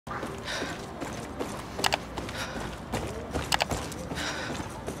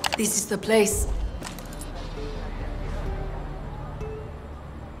This is the place.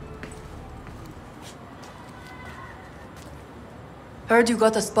 Heard you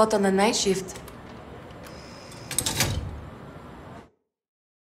got a spot on the night shift.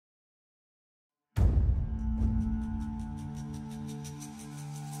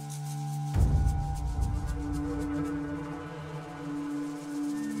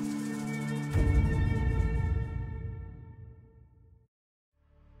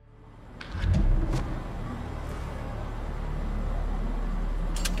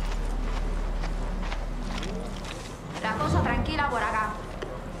 La cosa tranquila por acá.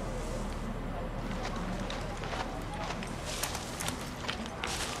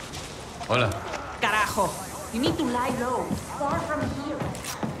 Hola. Carajo. You need to lie low. Far from here.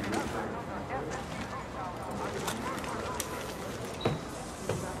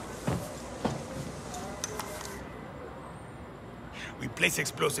 We place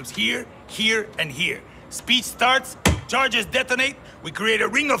explosives here, here, and here. Speech starts, charges detonate, we create a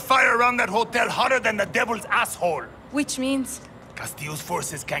ring of fire around that hotel hotter than the devil's asshole. Which means? Castillo's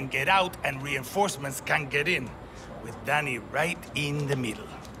forces can get out and reinforcements can get in, with Danny right in the middle.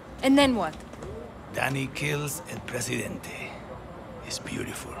 And then what? Danny kills El Presidente. It's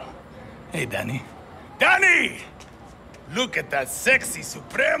beautiful. Hey, Danny. Danny! Look at that sexy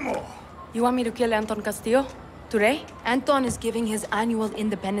Supremo! You want me to kill Anton Castillo? Today? Anton is giving his annual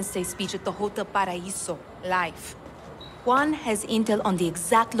Independence Day speech at the Hotel Paraíso, live. Juan has intel on the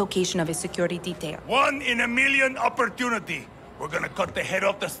exact location of his security detail. 1 in a million opportunity. We're gonna cut the head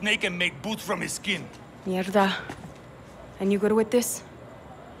off the snake and make boots from his skin. Mierda. And you good with this?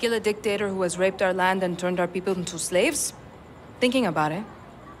 Kill a dictator who has raped our land and turned our people into slaves? Thinking about it.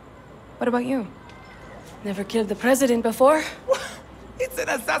 What about you? Never killed the president before? It's an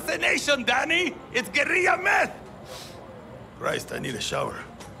assassination, Danny! It's guerrilla meth! Christ, I need a shower.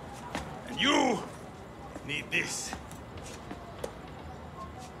 And you need this.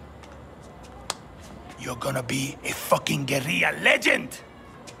 You're gonna be a fucking guerrilla legend!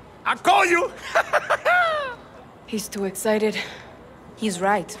 I call you! He's too excited. He's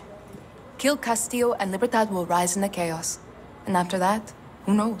right. Kill Castillo and Libertad will rise in the chaos. And after that,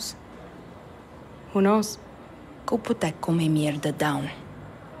 who knows? Who knows? Go put that come mierda down.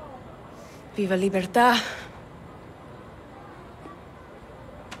 Viva Libertad.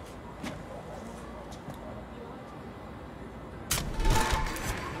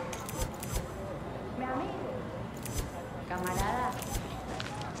 Camarada.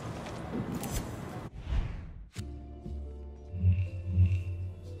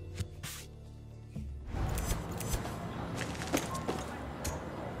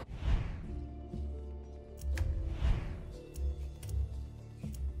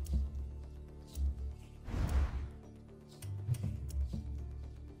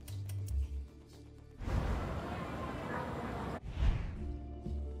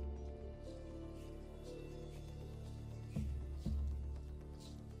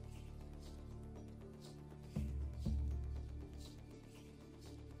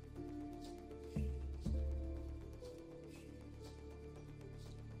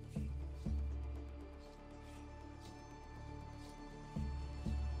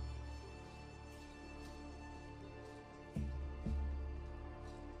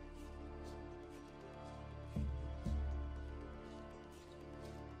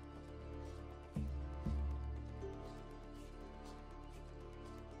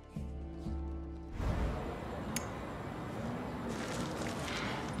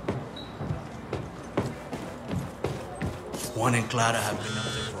 Juan and Clara have been up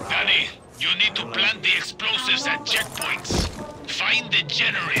there for hours. Danny, you need to plant the explosives at checkpoints. Find the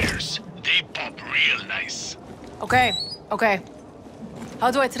generators. They pop real nice. Okay.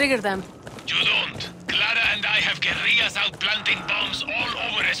 How do I trigger them? You don't. Clara and I have guerrillas out planting bombs all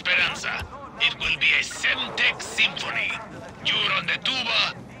over Esperanza. It will be a Semtex symphony. You're on the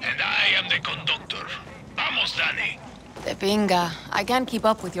tuba, and I am the conductor. Vamos, Danny. De pinga. I can't keep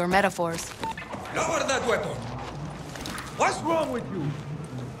up with your metaphors. Lower that weapon! What's wrong with you?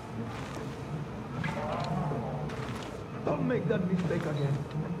 Don't make that mistake again.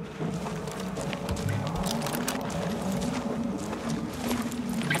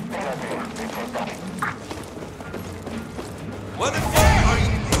 What the fuck are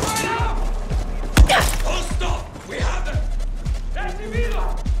you? Oh, stop! We have them!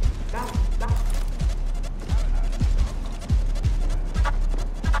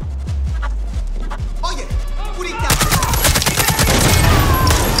 Oye, Purita!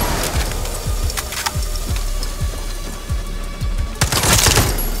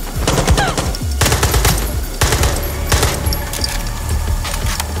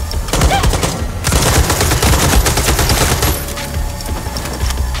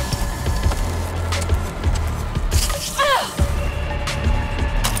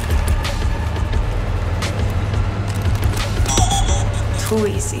 too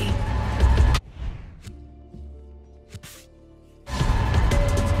easy.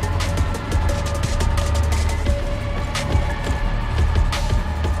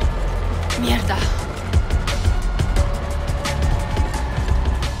 Mierda.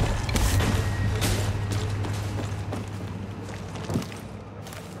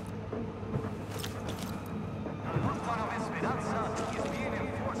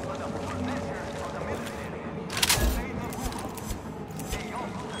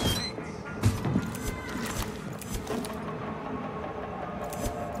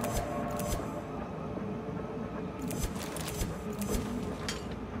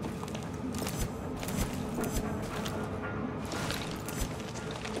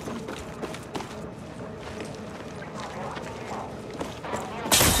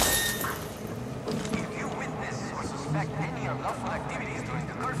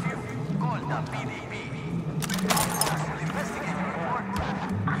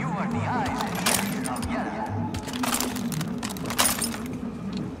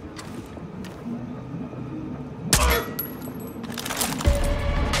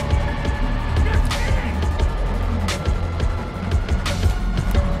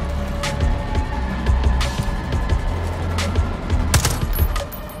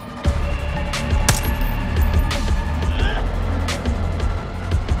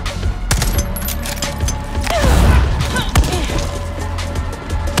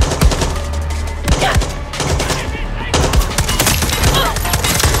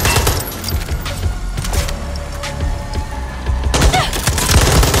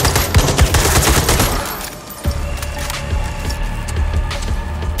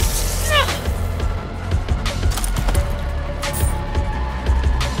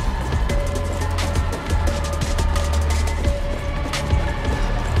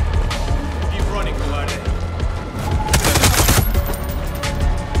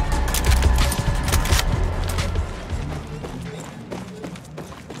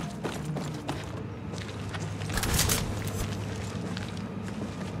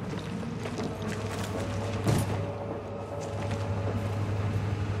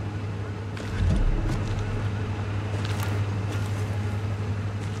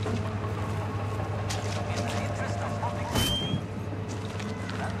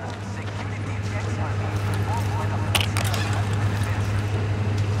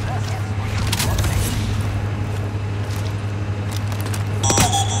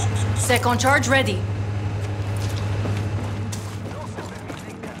 Second charge ready.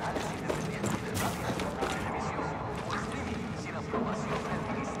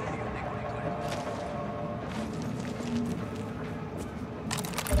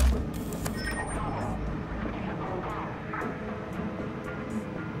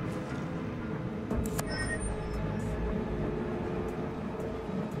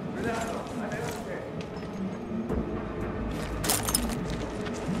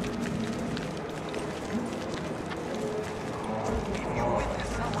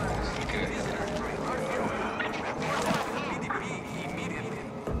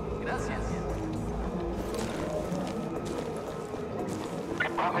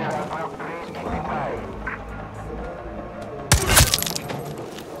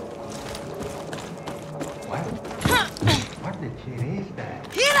 What the shit is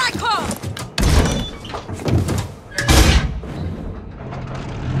that? Here I come!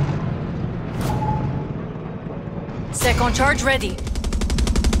 Second charge ready.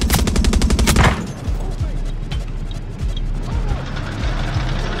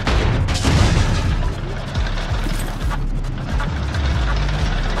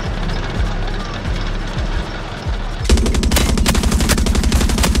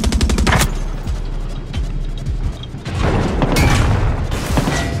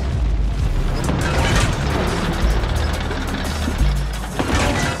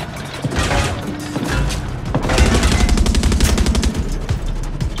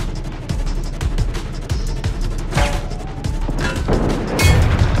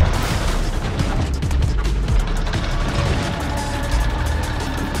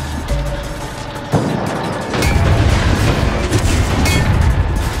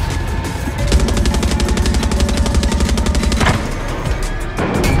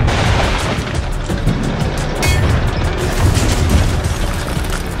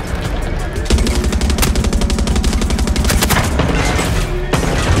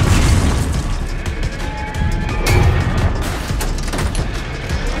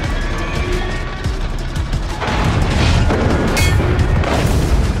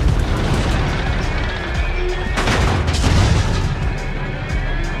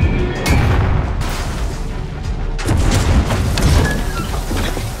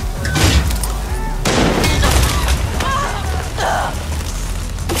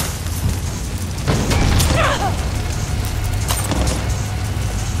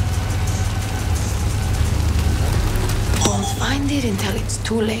 it until it's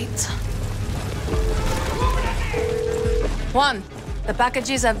too late. Juan, the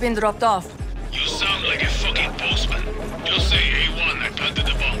packages have been dropped off. You sound like a fucking postman. Just say A1, I planted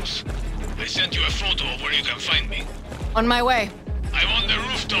the bombs. I sent you a photo of where you can find me. On my way. I'm on the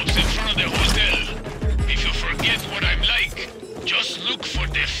rooftops in front of the hotel. If you forget what I'm like, just look for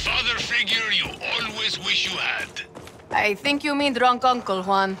the father figure you always wish you had. I think you mean drunk uncle,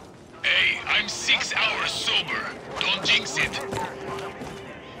 Juan. Hey, I'm 6 hours sober. Don't jinx it.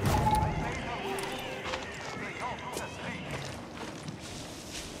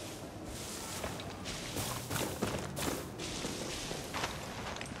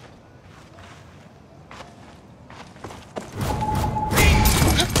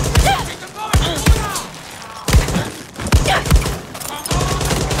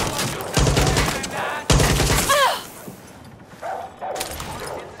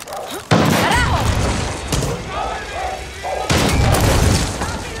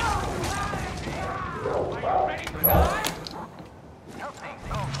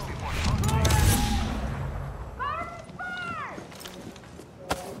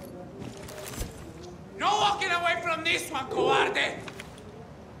 No walking away from this one, cobarde!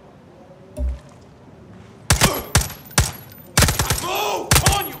 Move!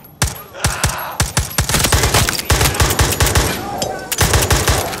 Coño!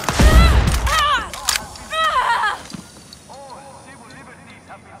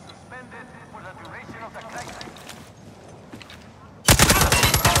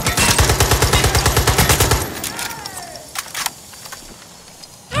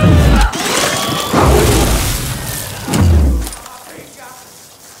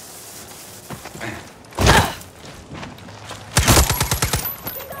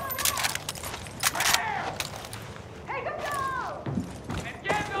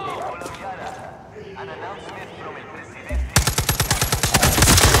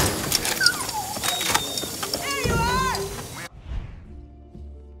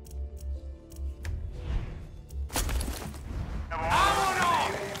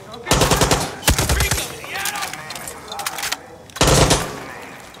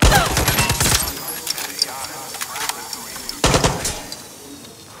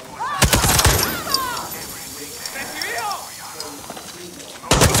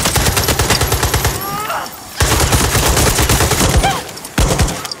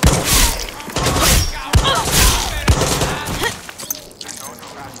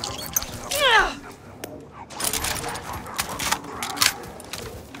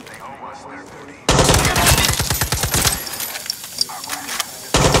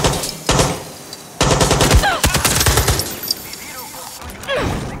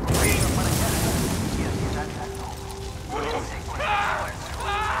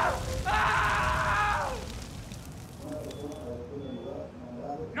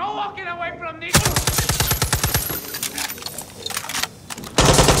 No walking away from this!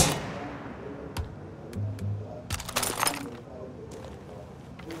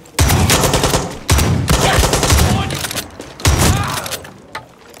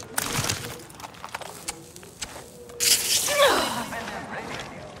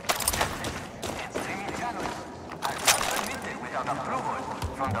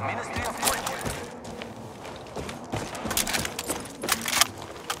 From the Ministry of Culture.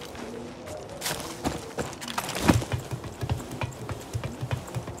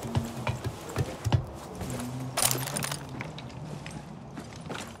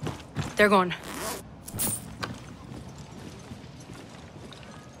 They're gone.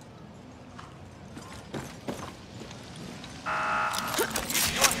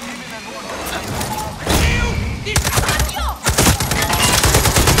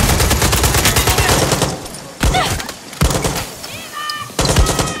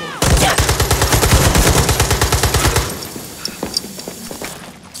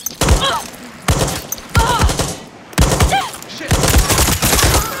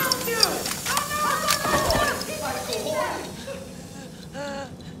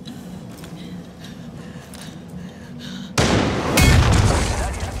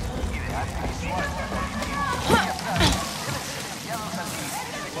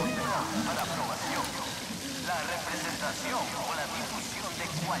 O la difusión de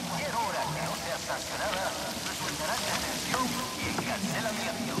cualquier obra que no sea sancionada resultará en detención y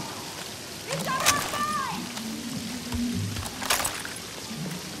encarcelamiento.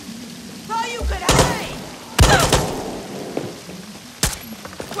 Thought you could hide!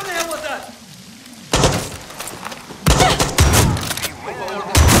 What the hell was that?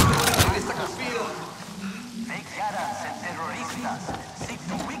 Fake caras and terroristas seek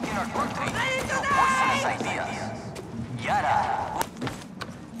to weaken our country through poisonous ideas. Yara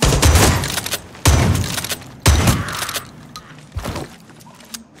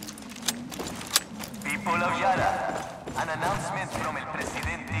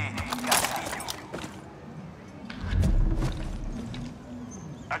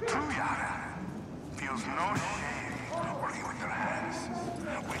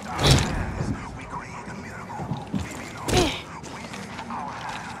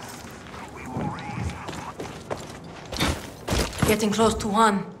getting close to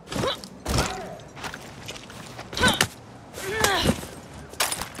one.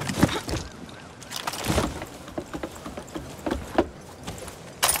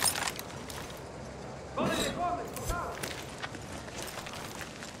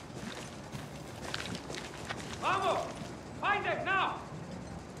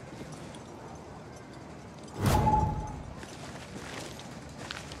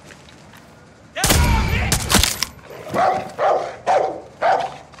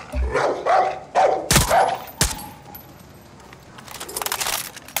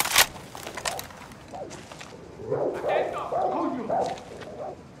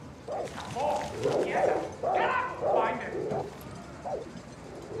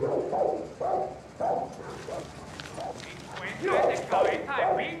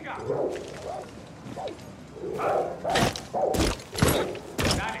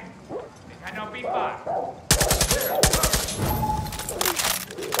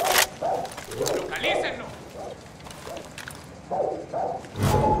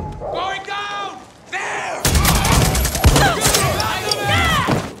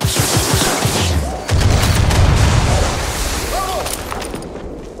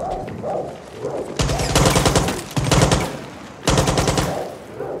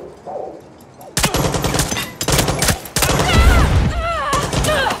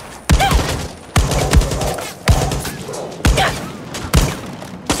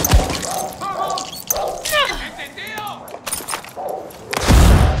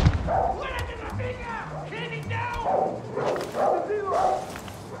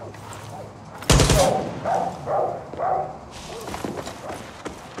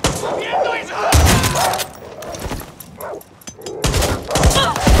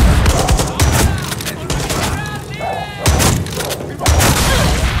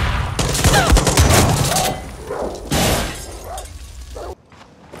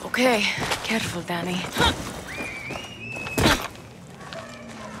 Okay, careful, Danny.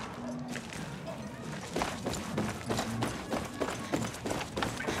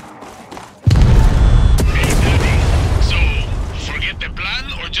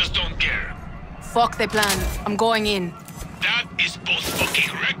 Fuck the plan. I'm going in. That is both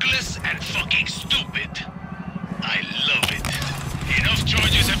fucking reckless and fucking stupid. I love it. Enough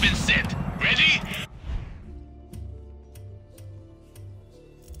charges have been set. Ready?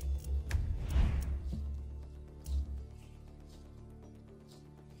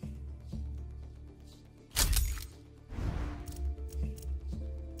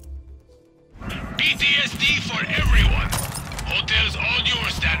 PTSD for everyone. Hotel's all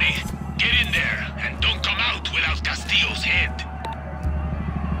yours, Danny. Get in there, and don't come out without Castillo's head.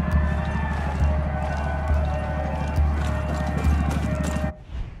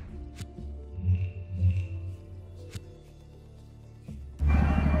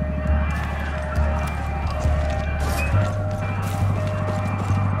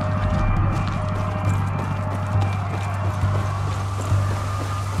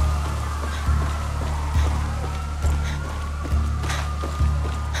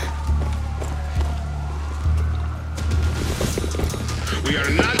 We are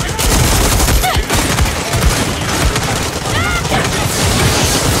not...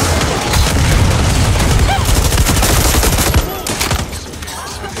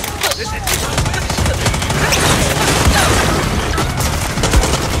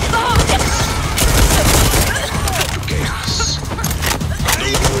 chaos.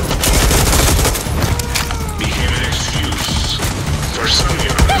 Became an excuse for some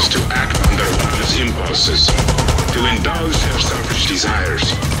humans to act on their wildest impulses, to indulge their selfish desires,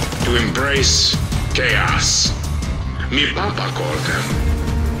 to embrace chaos. Mi papa called them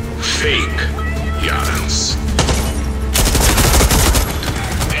fake Yarans.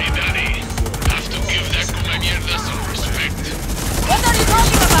 Hey, Daddy, have to give that come mierda some respect. What are you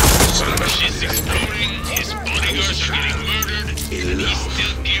talking about? Son of a shit's exploding, his bodyguards are getting murdered, and he's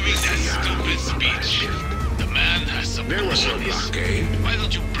still giving that stupid speech. The man has some... There was no blockade. Why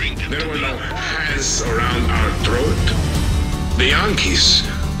don't you bring them There to were me? no hands around our throat. The Yankees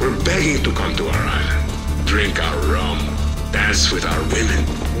were begging to come to our island, drink our rum, dance with our women.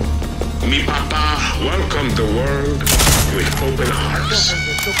 Mi papa welcomed the world with open arms.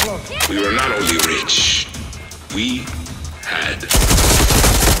 We were not only rich, we had.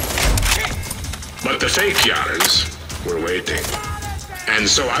 But the fake Yarans were waiting. And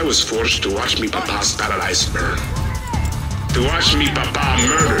so I was forced to watch mi papa's paradise burn. To watch mi papa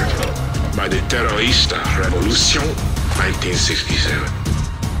murdered by the Terrorista Revolution 1967.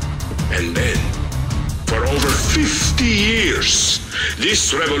 And then, for over 50 years,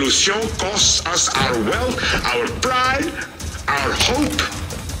 this revolution cost us our wealth, our pride, our hope,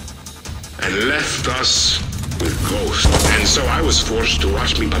 and left us with ghosts. And so I was forced to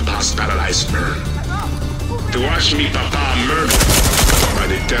watch me papa's paradise burn. To watch me papa murdered by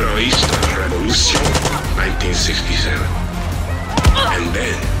the terrorista revolution 1967. And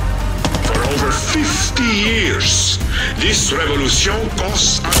then, for over 50 years, this revolution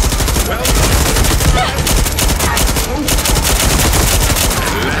cost us, well, hope,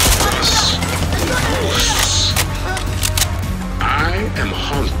 and left us with ghosts. I am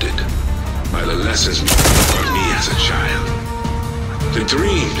haunted by the lessons he taught me as a child. The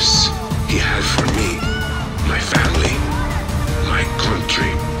dreams he had for me, my family, my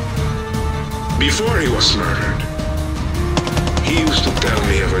country. Before he was murdered, he used to tell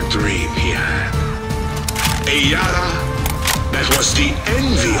me of a dream he had. A Yara that was the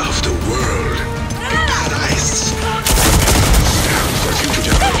envy of the world. A paradise down for future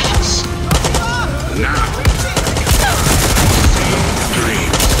generations. Now,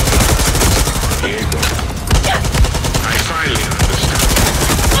 dreams. Diego, I finally understand.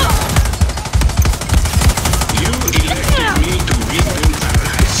 You elected me to rebuild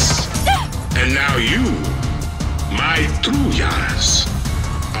paradise. And now you, my true Yaras,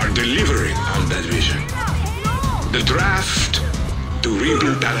 are delivering on that vision. The draft to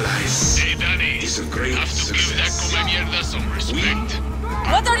rebuild paradise Hey, Danny, is a great have to give that success. come mierda some respect.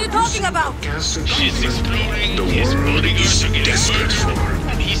 What are you talking about? Cancer She's treatment exploring, the his world bodyguards is are getting desperate murdered, for.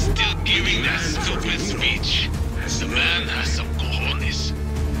 and he's still giving that stupid speech. The man has some cojones.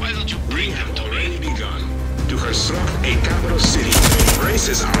 Why don't you bring him to Already me? begun to construct a capital city that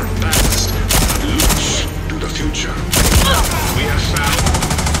embraces our past and looks to the future. We have found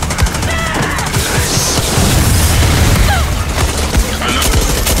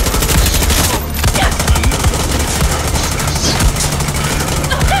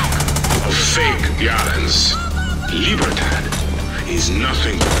of fake Yarans. Libertad is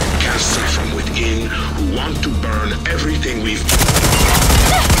nothing but cancer from within who want to burn everything we've.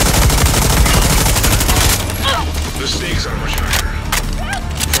 The stakes are much higher.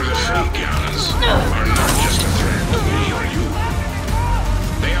 For the fake Yarans are not just a threat to me or you.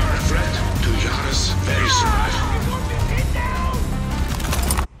 They are a threat to Yara's very survival.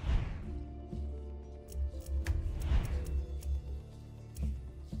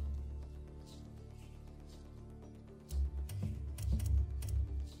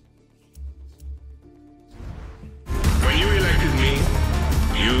 When you elected me,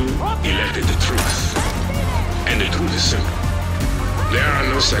 you elected the truth. And the truth is simple. There are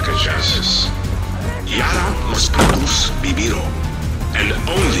no second chances. Yara must produce Viviro. And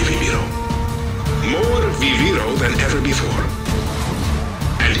only Viviro. More Viviro than ever before.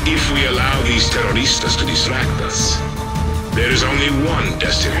 And if we allow these terroristas to distract us, there is only one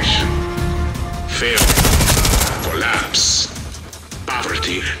destination. Failure, collapse,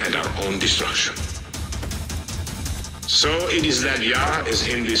 poverty, and our own destruction. So it is that Yara is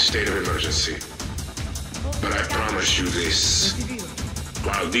in this state of emergency. But I promise you this.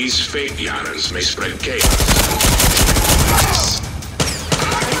 While these fake Yarans may spread chaos,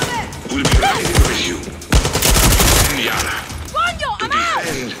 I will be right with you. And Yara to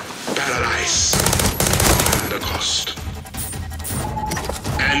defend paradise at the cost.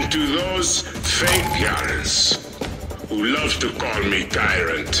 And to those fake Yarans who love to call me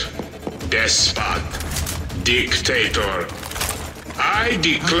tyrant, despot, dictator, I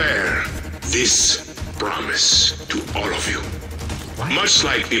declare this promise to all of you. Much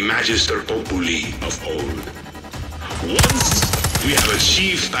like the Magister Populi of old. Once we have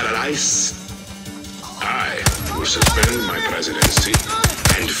achieved paradise, I will suspend my presidency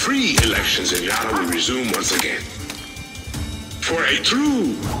and free elections in Yara will resume once again. For a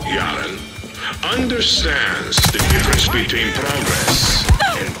true Yaran understands the difference between progress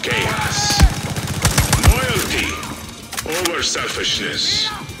and chaos. Loyalty over selfishness.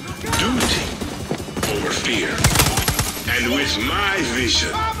 Duty over fear. And with my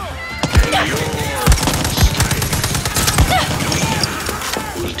vision and your strength,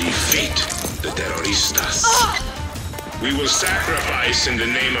 we will defeat the terroristas. We will sacrifice in the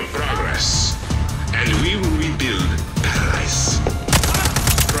name of progress, and we will rebuild paradise.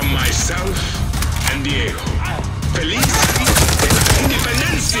 From myself and Diego. Feliz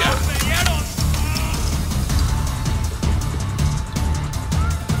Independencia!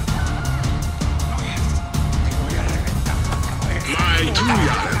 My two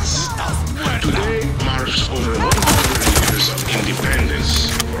Yarans. Today marks over 100 years of independence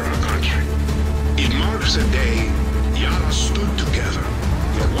for our country. It marks a day Yara stood together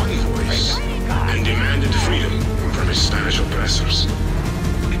with one voice and demanded freedom from his Spanish oppressors.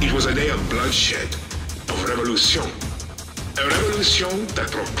 It was a day of bloodshed, of revolution, A revolution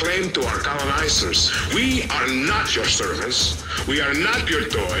that proclaimed to our colonizers, we are not your servants, we are not your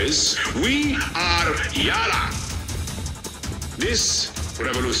toys, we are Yara. This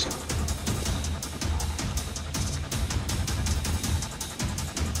revolution.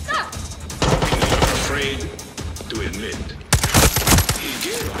 Afraid to admit. He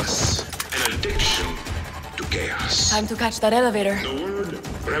gave us an addiction to chaos. Time to catch that elevator. The word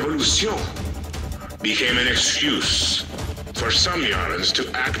revolution became an excuse for some Yarans to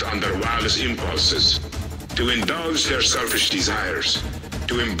act on their wildest impulses, to indulge their selfish desires,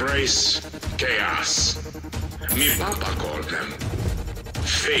 to embrace chaos. Mi papa called them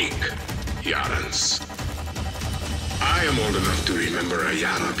fake Yarans. I am old enough to remember a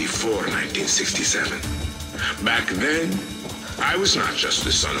Yara before 1967. Back then, I was not just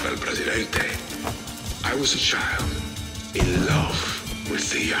the son of El Presidente. I was a child in love with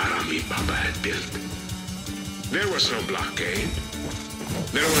the Yara mi papa had built. There was no blockade.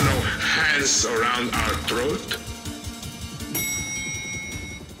 There were no hands around our throat.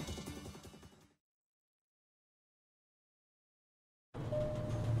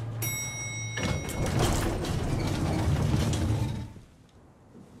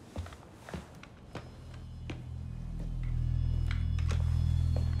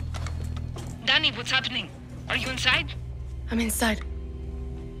 Danny, what's happening? Are you inside? I'm inside.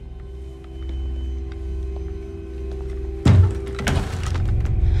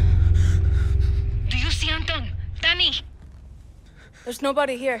 Do you see Anton? Danny! There's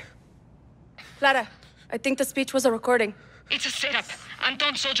nobody here. Clara, I think the speech was a recording. It's a setup.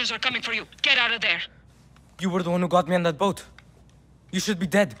 Anton's soldiers are coming for you. Get out of there. You were the one who got me on that boat. You should be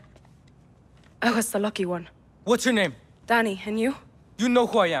dead. I was the lucky one. What's your name? Danny, and you? You know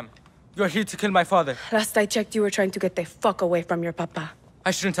who I am. You're here to kill my father. Last I checked, you were trying to get the fuck away from your papa.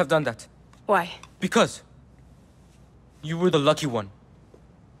 I shouldn't have done that. Why? Because you were the lucky one.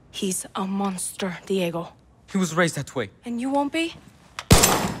 He's a monster, Diego. He was raised that way. And you won't be?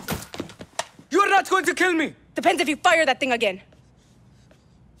 You're not going to kill me! Depends if you fire that thing again.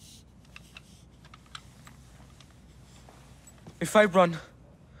 If I run,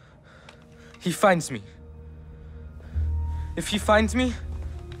 he finds me. If he finds me,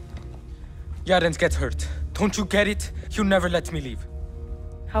 Yarans get hurt. Don't you get it? He'll never let me leave.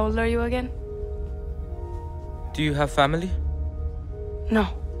 How old are you again? Do you have family? No.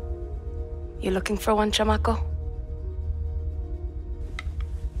 You looking for one, chamaco?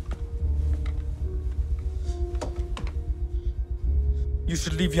 You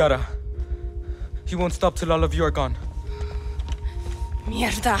should leave Yara. He won't stop till all of you are gone.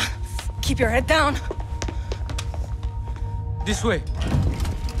 Mierda. Keep your head down. This way.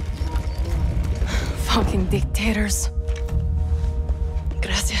 Fucking dictators.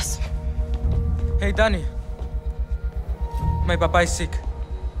 Gracias. Hey, Danny. My papa is sick.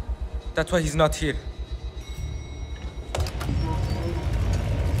 That's why he's not here.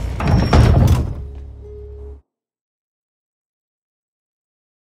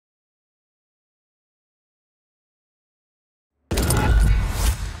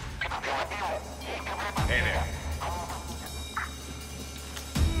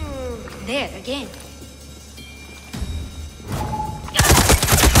 There, again.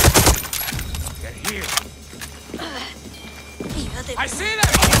 They're here. I see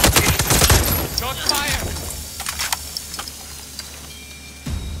them! Shot fire!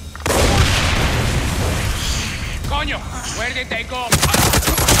 Coño! Where did they go?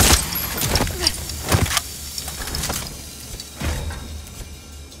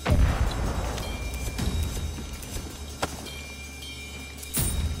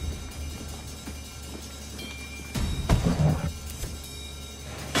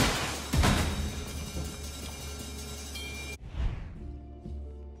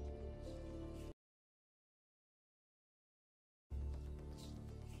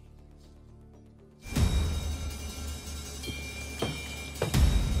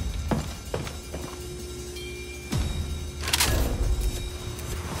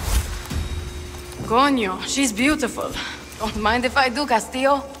 Coño, she's beautiful. Don't mind if I do,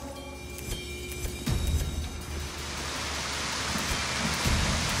 Castillo.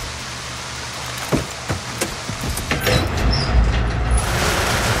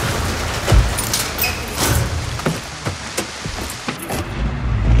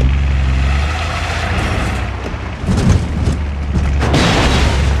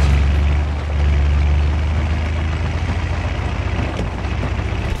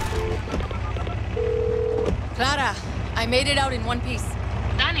 Clara, I made it out in one piece.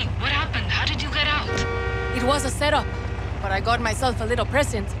 Danny, what happened? How did you get out? It was a setup, but I got myself a little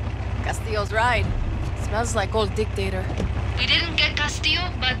present. Castillo's ride. Smells like old dictator. We didn't get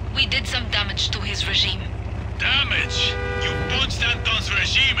Castillo, but we did some damage to his regime. Damage? You punched Anton's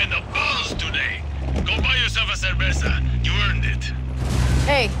regime in the balls today. Go buy yourself a cerveza. You earned it.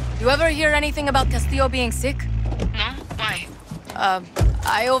 Hey, you ever hear anything about Castillo being sick? No? Why?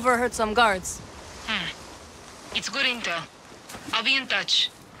 I overheard some guards. It's good intel. I'll be in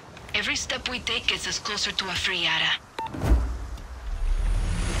touch. Every step we take gets us closer to a free Yara.